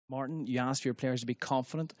Martin, you asked for your players to be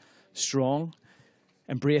confident, strong,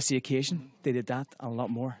 embrace the occasion. They did that and a lot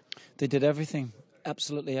more. They did everything,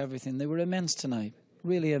 absolutely everything. They were immense tonight,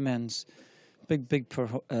 really immense. Big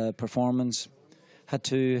performance. Had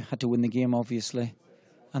to win the game, obviously,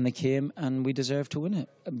 and they came, and we deserved to win it.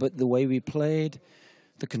 But the way we played,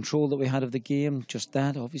 the control that we had of the game, just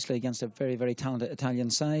that, obviously against a very, very talented Italian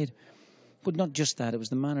side. But not just that, it was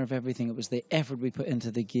the manner of everything. It was the effort we put into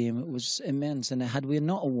the game. It was immense. And had we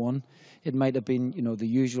not won, it might have been, the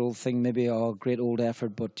usual thing, maybe a great old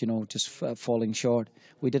effort, but, just falling short.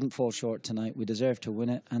 We didn't fall short tonight. We deserved to win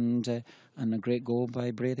it, and a great goal by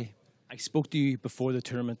Brady. I spoke to you before the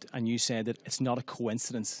tournament, and you said that it's not a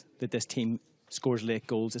coincidence that this team scores late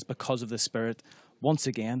goals. It's because of the spirit. Once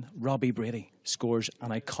again, Robbie Brady scores an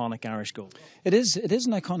iconic Irish goal. It is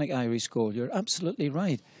an iconic Irish goal. You're absolutely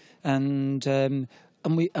right. And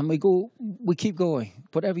we keep going.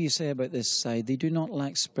 Whatever you say about this side, they do not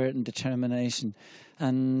lack spirit and determination.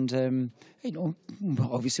 And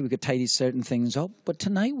obviously we could tidy certain things up, but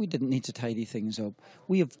tonight we didn't need to tidy things up.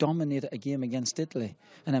 We have dominated a game against Italy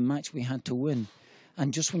in a match we had to win.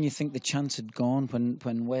 And just when you think the chance had gone,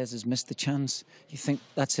 when Wes has missed the chance, you think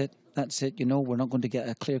that's it. We're not going to get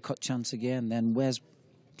a clear-cut chance again. Then Wes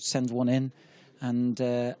sends one in.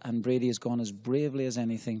 And Brady has gone as bravely as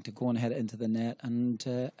anything to go and head it into the net, and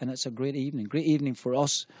it's a great evening for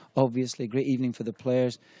us, obviously, great evening for the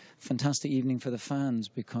players, fantastic evening for the fans,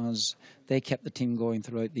 because they kept the team going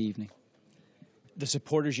throughout the evening. The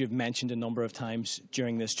supporters you've mentioned a number of times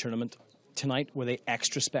during this tournament, tonight, were they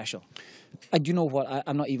extra special? And you know what,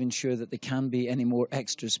 I'm not even sure that they can be any more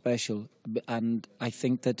extra special, and I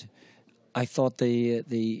thought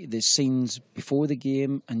the scenes before the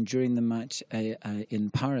game and during the match in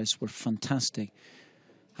Paris were fantastic.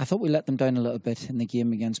 I thought we let them down a little bit in the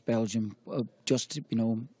game against Belgium.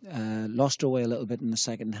 Lost our way a little bit in the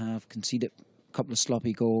second half, conceded a couple of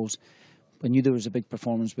sloppy goals. I knew there was a big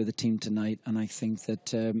performance with the team tonight, and I think that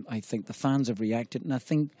the fans have reacted, and I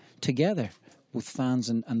think together, both fans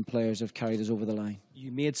and players have carried us over the line.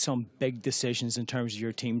 You made some big decisions in terms of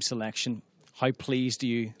your team selection. How pleased are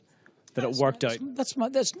you that it worked out? It's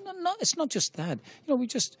not just that.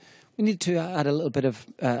 We need to add a little bit of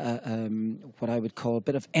what I would call a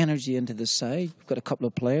bit of energy into the side. We've got a couple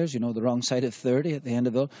of players, the wrong side of 30 at the end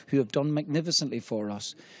of it, who have done magnificently for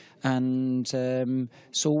us. And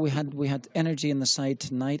so we had energy in the side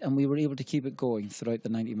tonight, and we were able to keep it going throughout the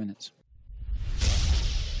 90 minutes.